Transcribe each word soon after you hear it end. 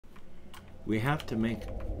we have to make,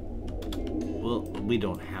 well, we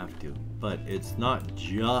don't have to, but it's not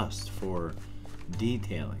just for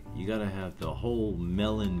detailing. You gotta have the whole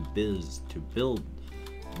melon biz to build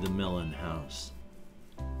the melon house.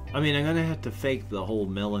 I mean, I'm gonna have to fake the whole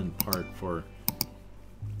melon part for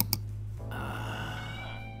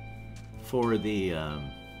the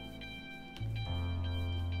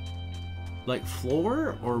like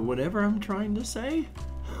floor or whatever I'm trying to say.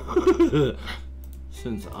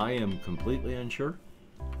 Since I am completely unsure.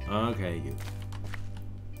 Okay, you.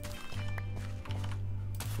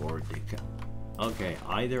 For decal. Okay,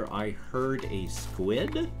 either I heard a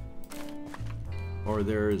squid or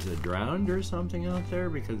there is a drowned or something out there,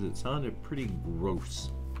 because it sounded pretty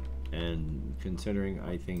gross. And considering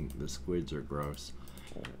I think the squids are gross,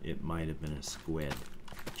 it might have been a squid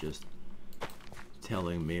just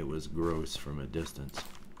telling me it was gross from a distance.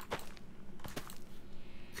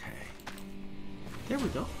 Okay. There we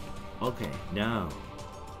go. Okay, now.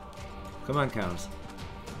 Come on, cows.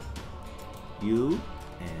 You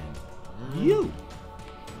and you.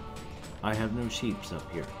 I have no sheeps up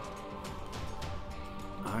here.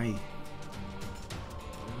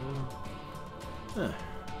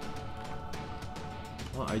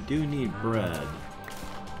 Well, I do need bread.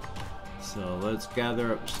 So let's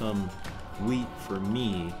gather up some wheat for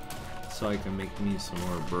me so I can make me some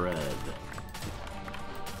more bread.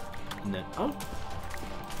 And then, oh,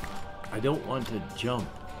 I don't want to jump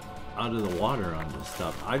out of the water on this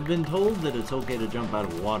stuff. I've been told that it's okay to jump out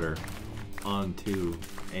of water onto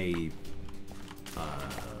a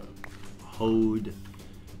hoed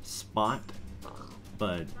spot,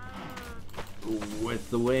 but with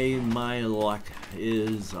the way my luck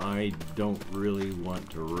is, I don't really want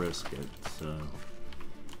to risk it, so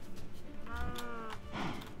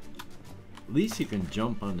at least you can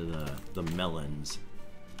jump onto the melons,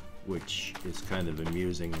 which is kind of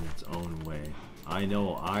amusing in its own way. I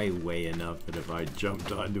know I weigh enough that if I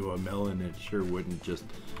jumped onto a melon, it sure wouldn't just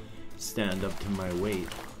stand up to my weight.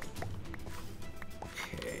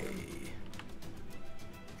 Okay.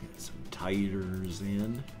 Get some titers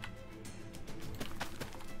in.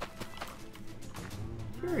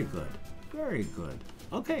 Very good. Very good.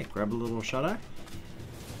 Okay, grab a little shut-eye.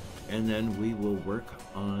 And then we will work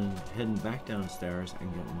on heading back downstairs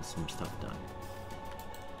and getting some stuff done.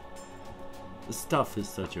 The stuff is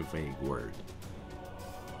such a vague word.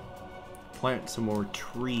 Plant some more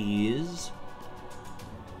trees.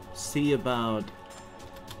 See about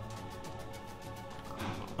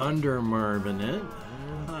undermarbing it.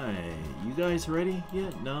 Hi. You guys ready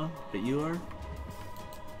yet? No? But you are?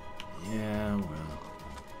 Yeah, well.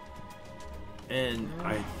 And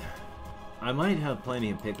I might have plenty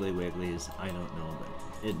of Piggly Wigglies. I don't know, but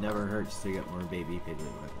it never hurts to get more baby Piggly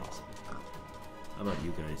Wigglies. How about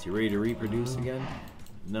you guys? You ready to reproduce again?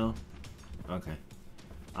 No? Okay.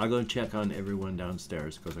 I'll go check on everyone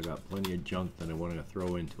downstairs because I got plenty of junk that I want to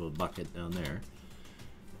throw into a bucket down there.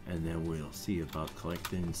 And then we'll see about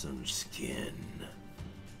collecting some skin.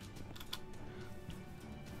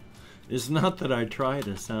 It's not that I try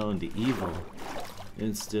to sound evil.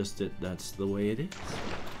 It's just that that's the way it is.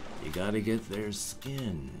 You gotta get their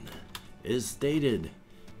skin. As stated,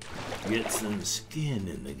 get some skin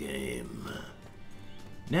in the game.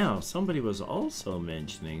 Now, somebody was also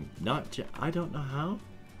mentioning, I don't know how.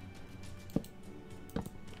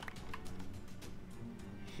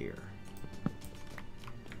 Here.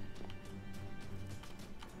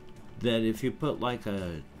 That if you put like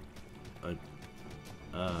a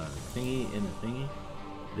thingy in a thingy,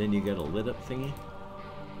 then you get a lit up thingy.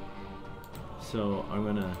 So I'm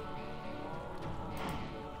gonna.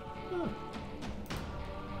 Oh.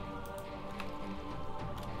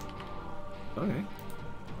 Okay.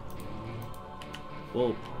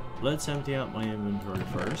 Well, let's empty out my inventory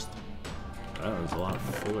first. That was a lot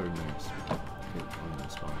fuller than I expected.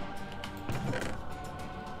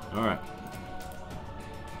 Alright.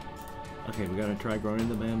 Okay, we gotta try growing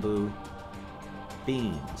the bamboo.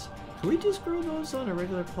 Beans. Can we just grow those on a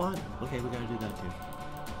regular plot? Okay, we gotta do that too.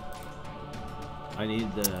 I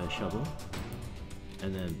need the shovel.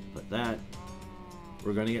 And then put that.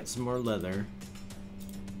 We're gonna get some more leather.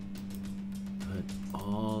 Put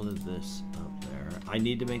all of this up there. I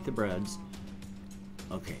need to make the breads.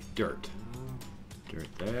 Okay, dirt. Dirt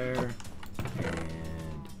there.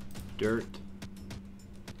 And dirt.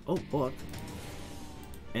 Oh, book.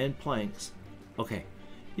 And planks. Okay.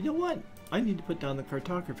 You know what? I need to put down the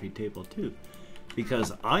cartography table too.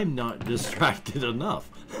 Because I'm not distracted enough.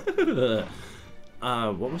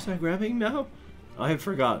 What was I grabbing now? I've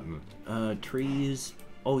forgotten. Trees.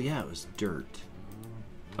 Oh yeah, it was dirt.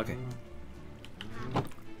 Okay.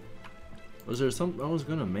 Was there something I was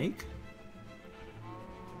gonna make?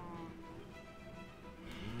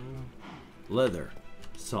 leather.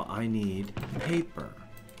 So I need paper.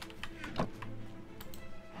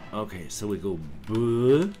 Okay, so we go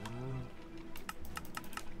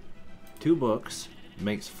 2 books,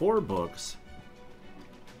 makes 4 books.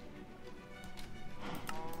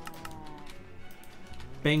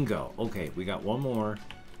 Bingo. Okay, we got 1 more.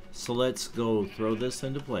 So let's go throw this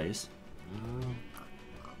into place.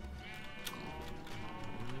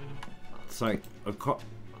 It's like a car.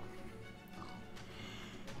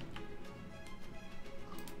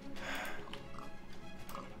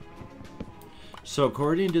 So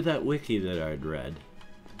according to that wiki that I'd read,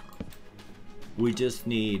 we just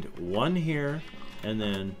need 1 here and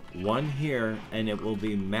then 1 here, and it will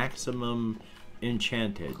be maximum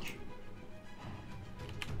enchantage.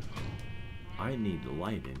 I need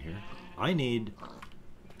light in here. I need...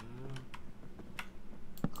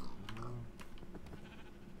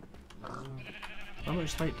 How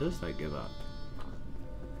much light does that give out?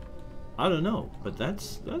 I don't know, but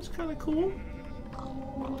that's kind of cool.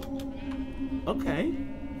 Okay.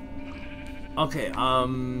 Okay,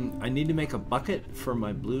 I need to make a bucket for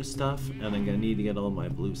my blue stuff, and I'm gonna need to get all my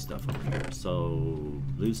blue stuff up here. So,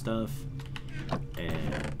 blue stuff,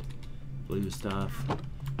 and blue stuff,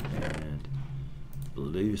 and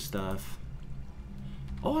blue stuff.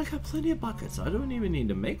 Oh, I got plenty of buckets. I don't even need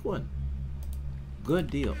to make one.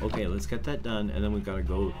 Good deal. Okay, let's get that done, and then we've got to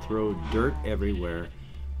go throw dirt everywhere,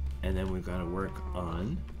 and then we've got to work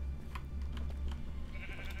on...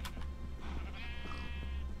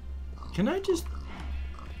 Can I just,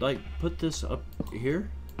 like, put this up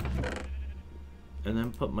here? And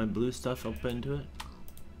then put my blue stuff up into it?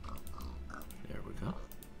 There we go.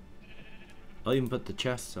 I'll even put the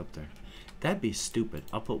chests up there. That'd be stupid.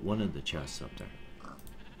 I'll put one of the chests up there.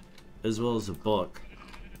 As well as a book.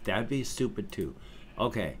 That'd be stupid too.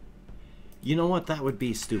 Okay. You know what? That would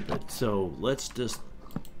be stupid. So, let's just...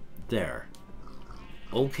 There.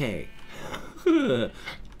 Okay.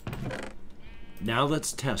 Now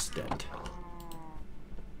let's test it.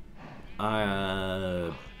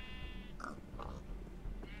 I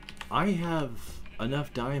have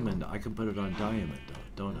enough diamond. I can put it on diamond,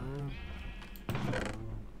 though, don't I?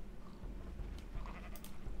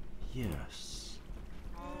 Yes.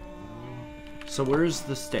 So where's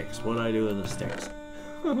the sticks? What do I do with the sticks?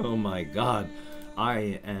 Oh my god.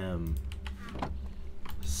 I am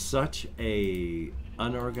such a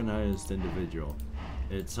unorganized individual.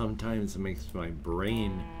 It sometimes makes my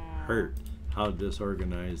brain hurt how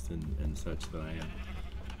disorganized and such that I am.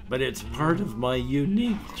 But it's part of my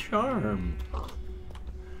unique charm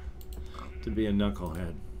to be a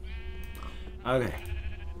knucklehead. Okay.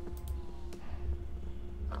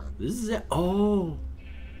 This is it. Oh.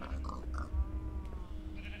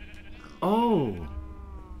 Oh.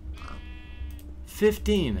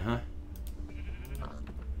 15, huh?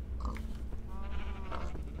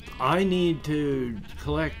 I need to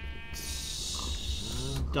collect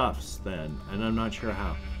stuffs then, and I'm not sure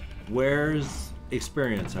how. Where's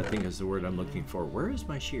experience, I think is the word I'm looking for. Where is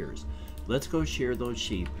my shears? Let's go shear those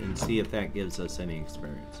sheep and see if that gives us any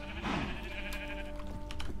experience.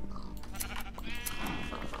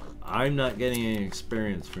 I'm not getting any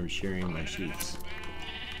experience from shearing my sheep.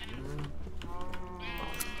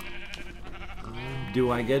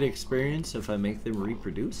 Do I get experience if I make them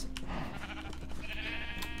reproduce?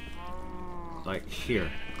 Like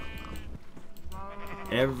here.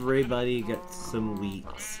 Everybody gets some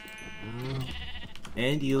wheats.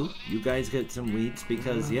 And you guys get some wheats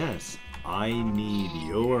because yes, I need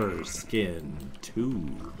your skin too.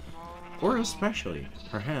 Or especially,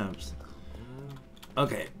 perhaps.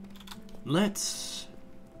 Okay, let's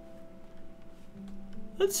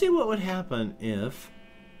see what would happen if...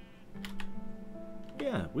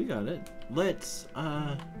 Yeah, we got it. Let's,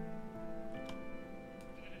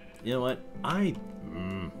 you know what? I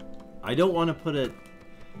don't want to put it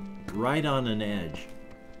right on an edge.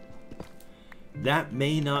 That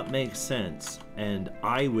may not make sense, and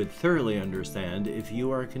I would thoroughly understand if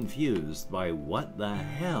you are confused by what the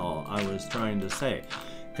hell I was trying to say.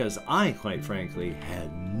 Because I, quite frankly,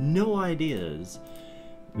 had no ideas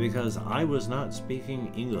because I was not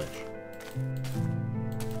speaking English.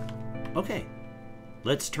 Okay,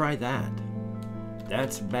 let's try that.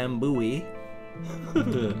 That's bamboo-y.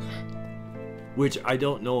 Which I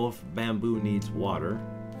don't know if bamboo needs water.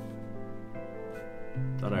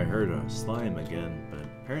 Thought I heard a slime again, but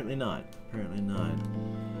apparently not. Apparently not.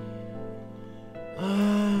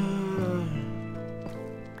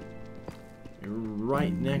 You're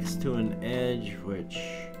right next to an edge, which...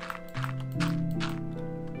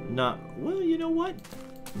 Not... Well, you know what?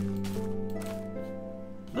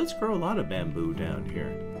 Let's grow a lot of bamboo down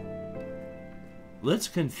here. Let's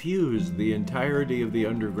confuse the entirety of the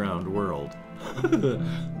underground world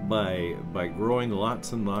by growing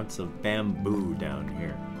lots and lots of bamboo down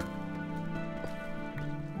here.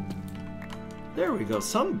 There we go.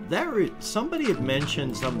 Somebody had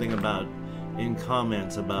mentioned something about in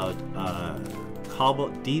comments about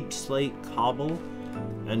deep slate cobble,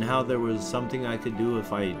 and how there was something I could do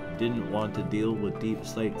if I didn't want to deal with deep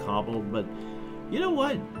slate cobble. But you know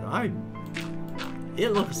what?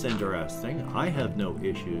 It looks interesting. I have no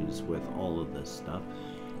issues with all of this stuff.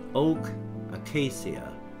 Oak,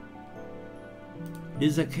 acacia.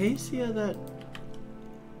 Is acacia that?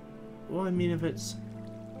 Well, I mean, if it's.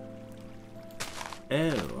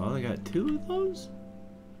 Oh, I only got 2 of those?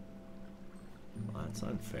 Well, that's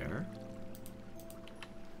unfair.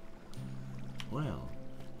 Well,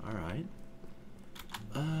 alright.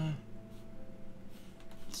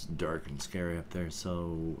 It's dark and scary up there,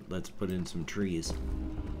 so let's put in some trees.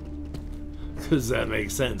 Because that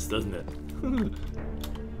makes sense, doesn't it?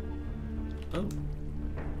 Oh.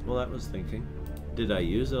 Well, that was thinking. Did I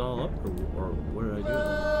use it all up, or what did I do with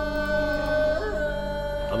it?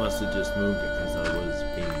 I must have just moved it because I was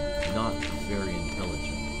being not very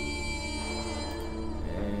intelligent.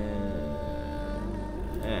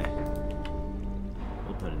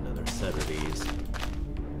 We'll put another set of these.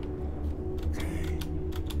 Okay.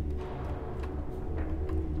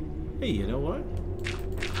 Hey, you know what?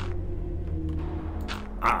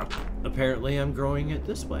 Apparently I'm growing it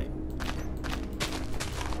this way.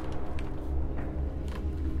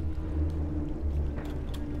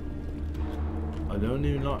 I don't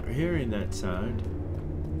even not hearing that sound.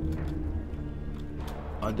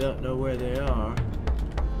 I don't know where they are.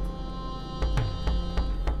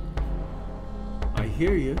 I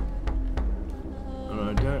hear you, and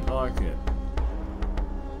I don't like it.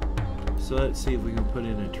 So let's see if we can put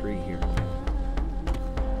in a tree here.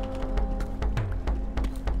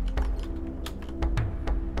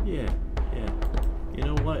 Yeah. You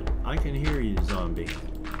know what? I can hear you, zombie.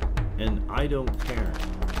 And I don't care.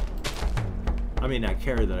 I mean, I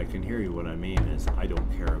care that I can hear you. What I mean is I don't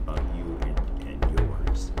care about you and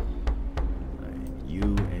yours. You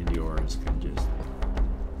and yours can just...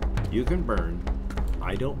 You can burn.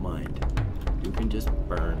 I don't mind. You can just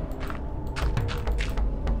burn.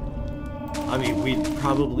 I mean, we'd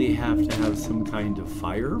probably have to have some kind of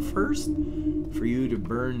fire first for you to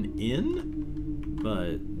burn in,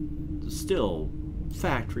 but still,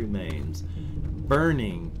 fact remains.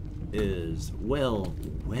 Burning is well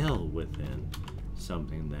within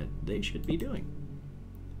something that they should be doing.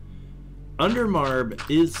 Undermarb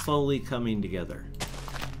is slowly coming together.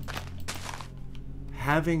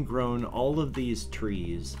 Having grown all of these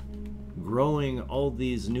trees, growing all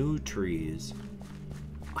these new trees,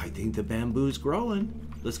 I think the bamboo's growing.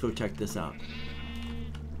 Let's go check this out.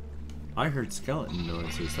 I heard skeleton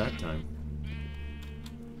noises that time.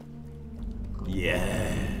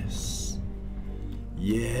 Yes.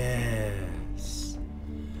 Yes.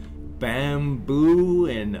 Bamboo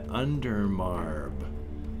and undermarb.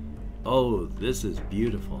 Oh, this is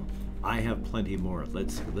beautiful. I have plenty more.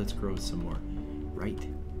 Let's grow some more. Right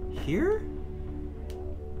here?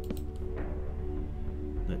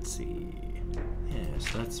 Let's see.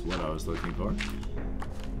 Yes, that's what I was looking for.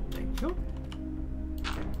 Thank you.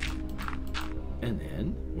 And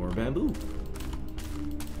then more bamboo.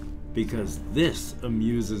 Because this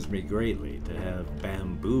amuses me greatly to have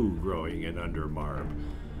bamboo growing in Undermarb.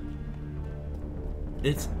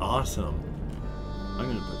 It's awesome. I'm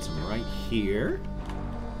going to put some right here.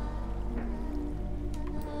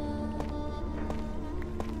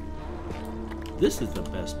 This is the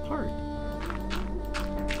best part.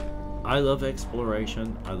 I love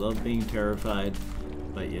exploration. I love being terrified.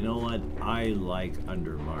 But you know what? I like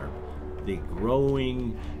Undermarb. The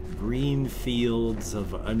growing green fields of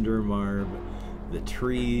Undermarb, the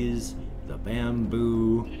trees, the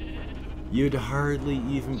bamboo. You'd hardly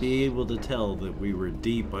even be able to tell that we were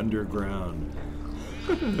deep underground.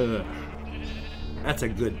 That's a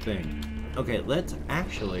good thing. Okay, let's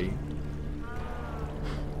actually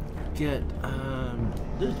get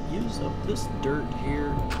use up this dirt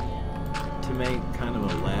here to make kind of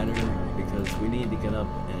a ladder, because we need to get up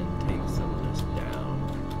and take some of this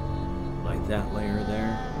down, like that layer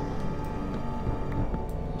there.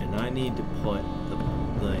 And I need to put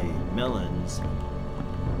the melons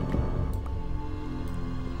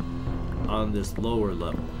on this lower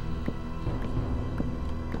level.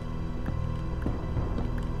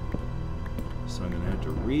 So I'm gonna have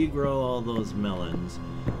to regrow all those melons.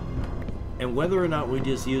 And whether or not we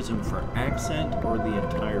just use them for accent or the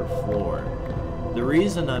entire floor. The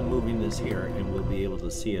reason I'm moving this here, and we'll be able to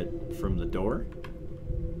see it from the door,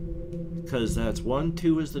 Because that's 1,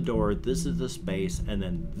 2 is the door, this is the space, and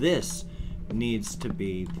then this needs to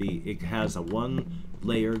be the, it has a 1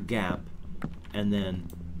 layer gap, and then,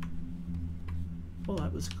 well,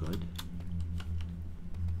 that was good.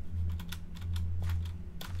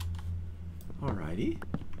 Alrighty.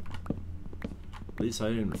 At least I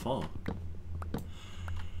didn't fall.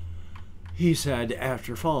 He said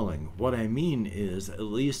after falling. What I mean is, at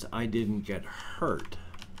least I didn't get hurt.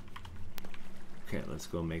 Okay, let's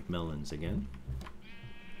go make melons again.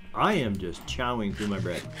 I am just chowing through my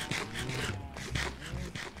bread.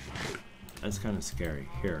 That's kind of scary.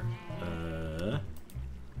 Here.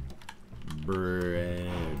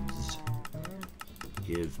 Breads.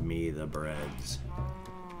 Give me the breads.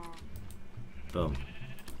 Boom.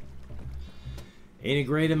 Ain't a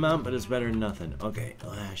great amount, but it's better than nothing. Okay,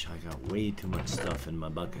 gosh, I got way too much stuff in my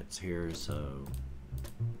buckets here, so...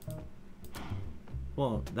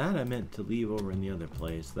 Well, that I meant to leave over in the other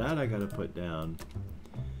place. That I gotta put down.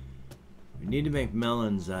 We need to make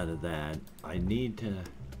melons out of that. I need to...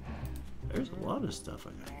 There's a lot of stuff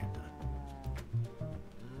I gotta get done.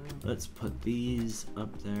 Let's put these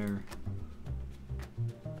up there.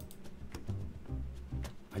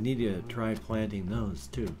 I need to try planting those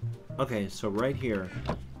too. Okay, so right here,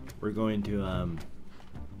 we're going to,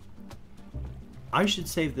 I should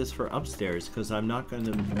save this for upstairs because I'm not going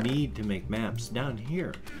to need to make maps down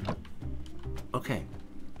here. Okay.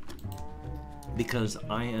 Because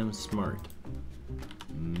I am smart.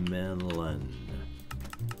 Melon.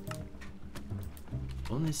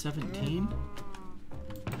 Only 17?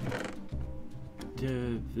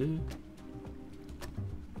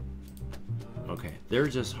 Okay, they're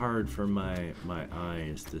just hard for my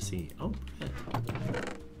eyes to see. Oh,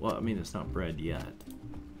 bread. Well, I mean, it's not bread yet.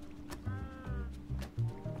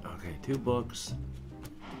 Okay, 2 books.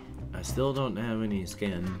 I still don't have any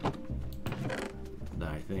skin,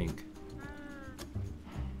 I think.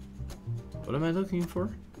 What am I looking for?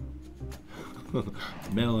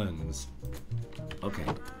 Melons. Okay.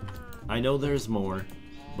 I know there's more,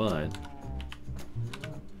 but...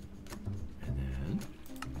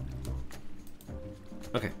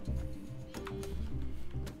 Okay,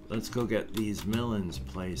 let's go get these melons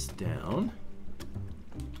placed down.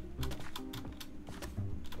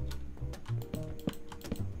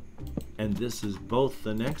 And this is both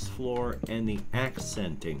the next floor and the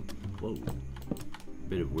accenting. Whoa,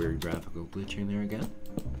 bit of weird graphical glitching there again.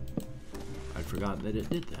 I'd forgotten that it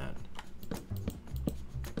did that.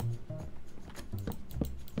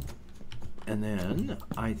 And then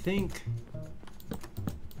I think...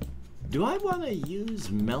 Do I want to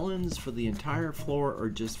use melons for the entire floor or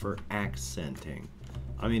just for accenting?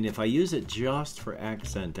 I mean, if I use it just for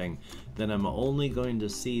accenting, then I'm only going to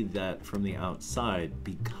see that from the outside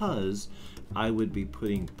because I would be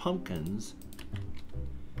putting pumpkins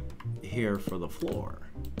here for the floor.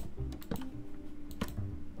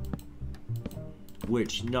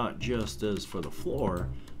 Which not just is for the floor,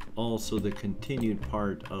 also the continued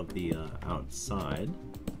part of the outside.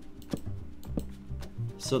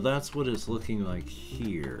 So that's what it's looking like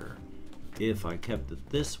here. If I kept it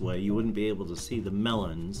this way, you wouldn't be able to see the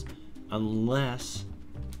melons unless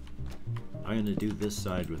I'm going to do this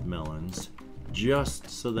side with melons just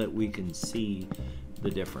so that we can see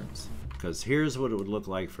the difference. Because here's what it would look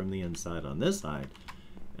like from the inside on this side,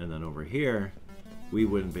 and then over here we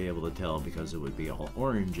wouldn't be able to tell because it would be all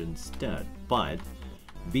orange instead. But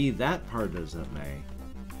be that part as it may,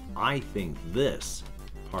 I think this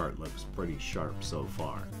part looks pretty sharp so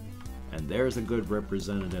far. And there's a good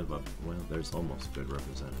representative of, well, there's almost a good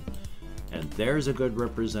representative. And there's a good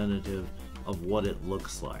representative of what it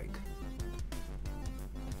looks like.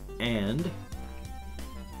 And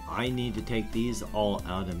I need to take these all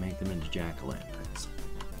out and make them into jack-o'-lanterns.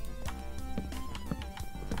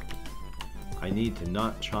 I need to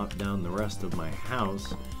not chop down the rest of my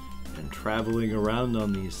house, and traveling around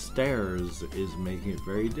on these stairs is making it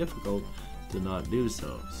very difficult to not do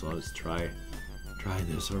so. So let's try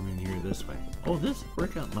this over in here this way. Oh, this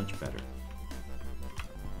worked out much better.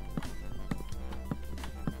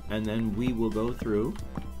 And then we will go through.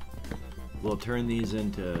 We'll turn these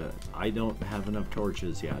into, I don't have enough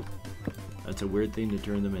torches yet. That's a weird thing to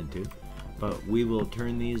turn them into. But we will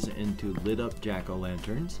turn these into lit up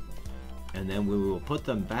jack-o'-lanterns. And then we will put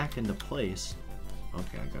them back into place.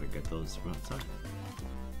 Okay, I gotta get those from outside.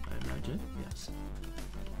 I imagine, yes.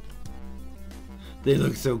 They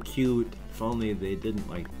look so cute. If only they didn't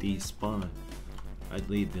like despawn. I'd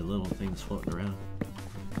leave the little things floating around.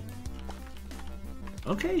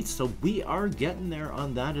 Okay, so we are getting there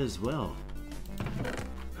on that as well.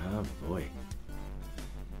 Oh boy.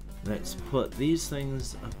 Let's put these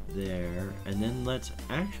things up there, and then let's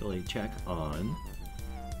actually check on,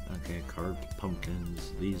 okay, carved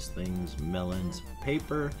pumpkins, these things, melons,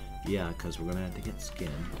 paper, yeah, because we're gonna have to get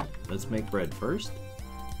skin. Let's make bread first.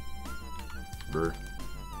 Brr.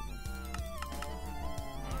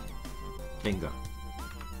 Bingo.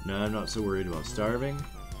 No, I'm not so worried about starving.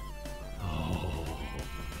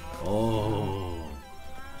 Oh,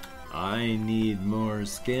 I need more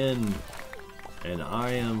skin, and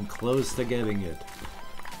I am close to getting it.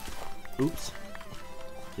 Oops.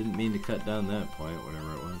 Didn't mean to cut down that point,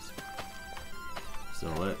 whatever it was. So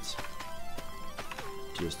let's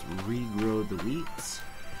just regrow the wheats.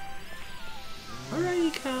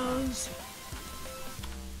 Alrighty, cows.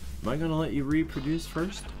 Am I gonna let you reproduce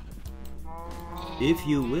first? If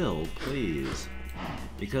you will, please.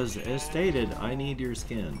 Because as stated, I need your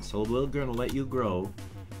skin. So we're gonna let you grow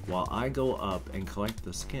while I go up and collect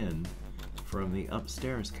the skin from the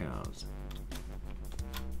upstairs cows.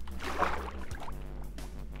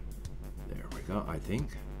 There we go, I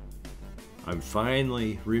think. I'm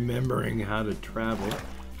finally remembering how to travel,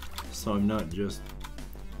 so I'm not just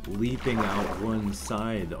leaping out one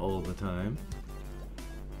side all the time.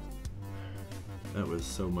 That was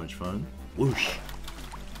so much fun. Whoosh!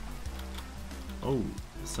 Oh,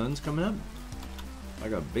 the sun's coming up.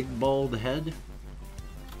 Like a big bald head.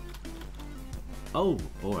 Oh,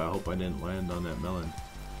 boy, I hope I didn't land on that melon.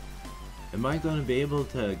 Am I going to be able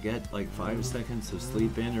to get like 5 seconds of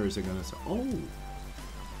sleep in, or is it going to say, oh,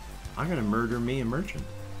 I'm going to murder me a merchant.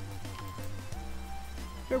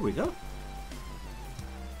 There we go.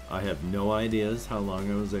 I have no ideas how long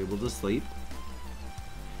I was able to sleep.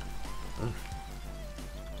 Ugh.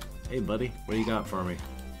 Hey buddy, what do you got for me?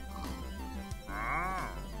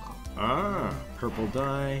 Ah, purple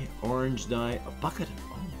dye, orange dye, a bucket of...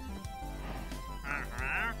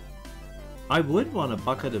 Oh. I would want a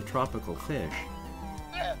bucket of tropical fish.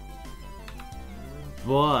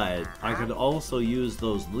 But I could also use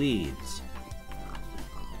those leaves.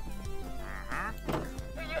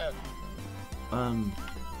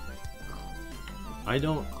 I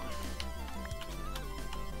don't...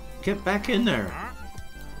 Get back in there!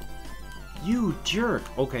 You jerk!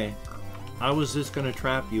 Okay. I was just gonna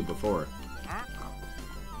trap you before.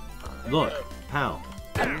 Look, pal.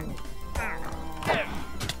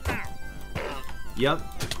 Yep.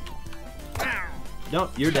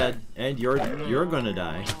 Nope, you're dead. And you're gonna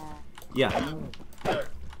die. Yeah.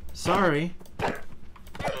 Sorry.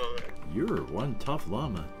 You're one tough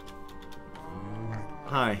llama.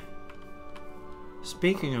 Hi.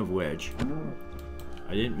 Speaking of which,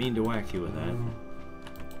 I didn't mean to whack you with that.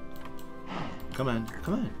 Come on,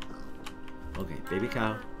 come on. Okay, baby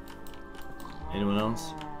cow. Anyone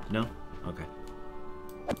else? No? Okay.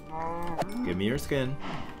 Give me your skin.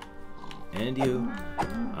 And you.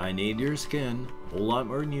 I need your skin. A whole lot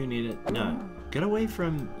more than you need it. No, get away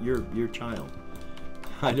from your child.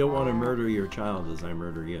 I don't want to murder your child as I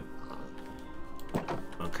murder you.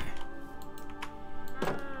 Okay.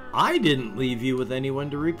 I didn't leave you with anyone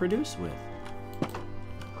to reproduce with.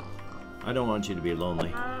 I don't want you to be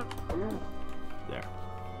lonely. There.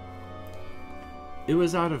 It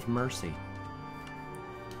was out of mercy.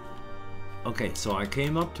 Okay, so I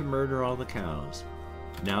came up to murder all the cows.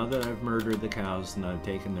 Now that I've murdered the cows and I've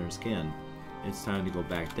taken their skin, it's time to go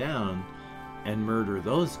back down and murder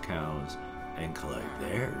those cows and collect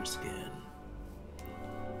their skin.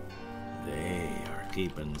 They are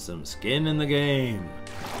keeping some skin in the game.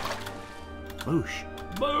 Boosh!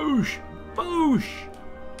 Boosh! Boosh!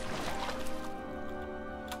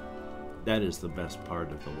 That is the best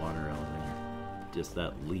part of the water elevator. Just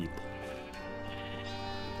that leap.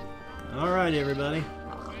 Alright, everybody.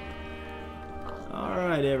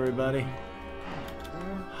 Alright, everybody.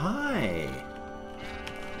 Hi!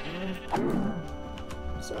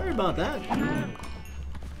 Sorry about that.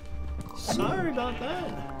 Sorry about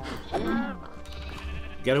that.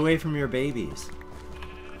 Get away from your babies.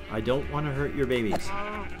 I don't want to hurt your babies.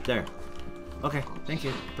 There. Okay, thank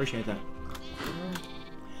you. Appreciate that.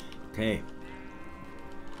 Okay.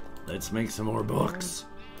 Let's make some more books.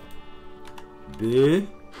 Bleh.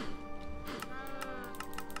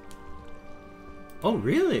 Oh,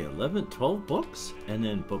 really? 11, 12 books? And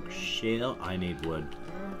then bookshelf. I need wood.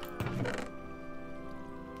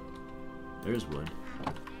 There's wood.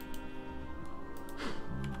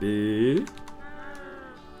 Bleh.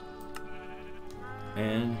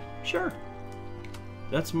 And sure.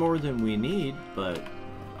 That's more than we need, but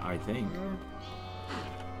I think.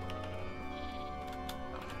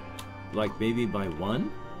 Like maybe by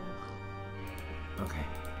one? Okay.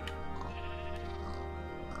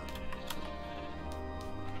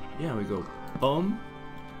 Yeah, we go boom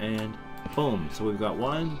and boom. So we've got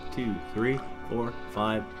 1, 2, 3, 4,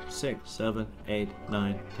 5, 6, 7, 8,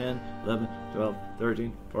 9, 10, 11, 12,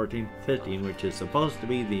 13, 14, 15, which is supposed to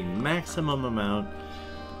be the maximum amount,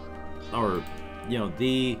 or, you know,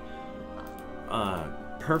 the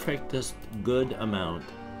perfectest good amount.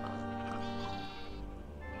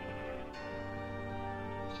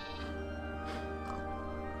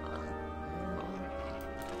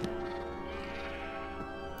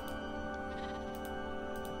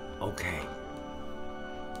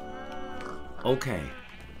 Okay.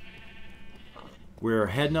 We're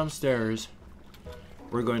heading upstairs.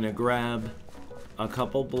 We're going to grab a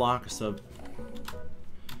couple blocks of...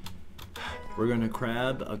 We're going to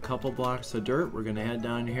grab a couple blocks of dirt. We're going to head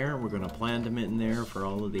down here. We're going to plant them in there for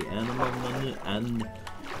all of the animals, and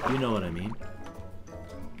you know what I mean.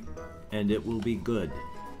 And it will be good.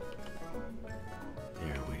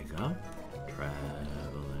 There we go.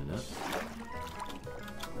 Traveling up.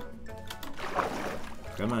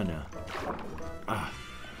 Come on now. Ah,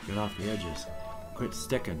 get off the edges. Quit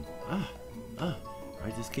sticking. I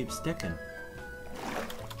just keep sticking.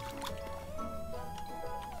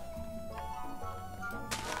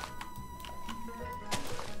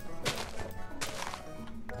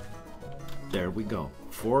 There we go.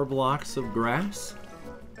 4 blocks of grass.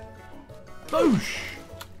 Boosh!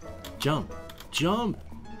 Jump. Jump!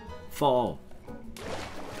 Fall.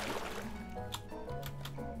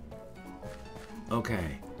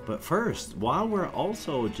 Okay, but first, while we're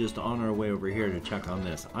also just on our way over here to check on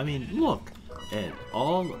this, I mean, look at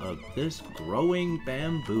all of this growing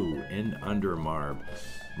bamboo in Undermarb.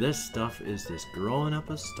 This stuff is just growing up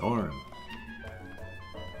a storm.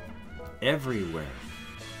 Everywhere.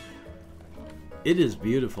 It is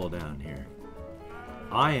beautiful down here.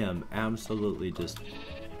 I am absolutely just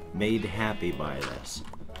made happy by this.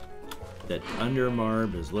 That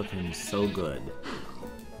Undermarb is looking so good.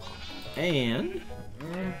 And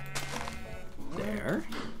there.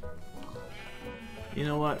 You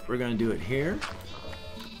know what? We're going to do it here.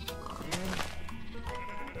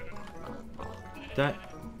 That.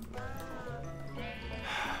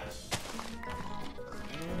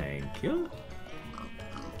 Thank you.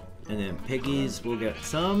 And then piggies will get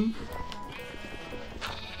some.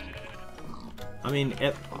 I mean,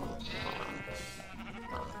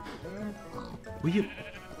 will you?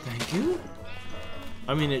 Thank you.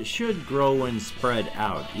 I mean, it should grow and spread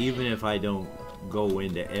out, even if I don't go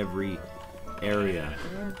into every area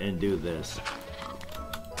and do this.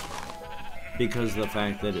 Because of the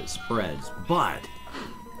fact that it spreads. But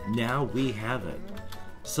now we have it.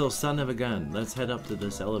 So, son of a gun, let's head up to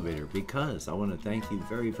this elevator, because I want to thank you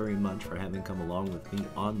very, very much for having come along with me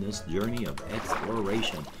on this journey of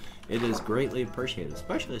exploration. It is greatly appreciated,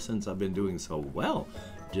 especially since I've been doing so well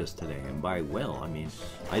just today. And by well, I mean,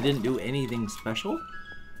 I didn't do anything special,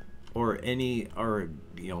 or you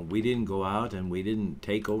know, we didn't go out and we didn't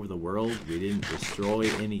take over the world. We didn't destroy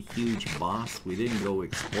any huge boss. We didn't go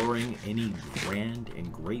exploring any grand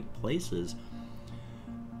and great places.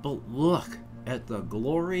 But look at the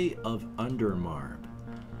glory of Undermarb.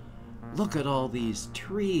 Look at all these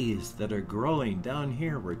trees that are growing down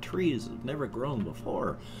here where trees have never grown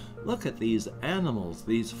before. Look at these animals,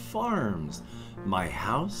 these farms. My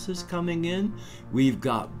house is coming in. We've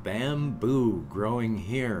got bamboo growing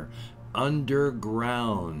here,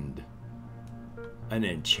 underground. An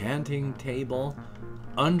enchanting table.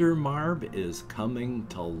 Undermarb is coming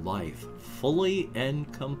to life, fully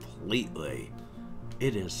and completely.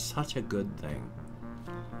 It is such a good thing.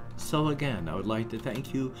 So again, I would like to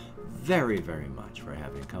thank you very, very much for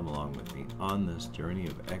having come along with me on this journey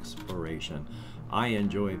of exploration. I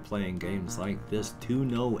enjoy playing games like this to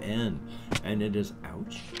no end, and it is,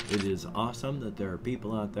 ouch, it is awesome that there are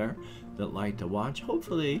people out there that like to watch,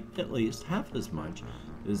 hopefully at least half as much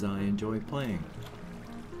as I enjoy playing.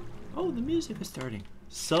 Oh, the music is starting.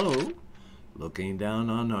 So, looking down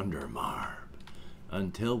on Undermarb.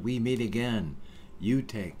 Until we meet again, you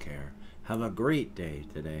take care. Have a great day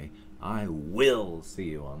today. I will see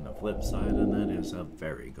you on the flip side, and that is a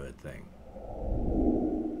very good thing.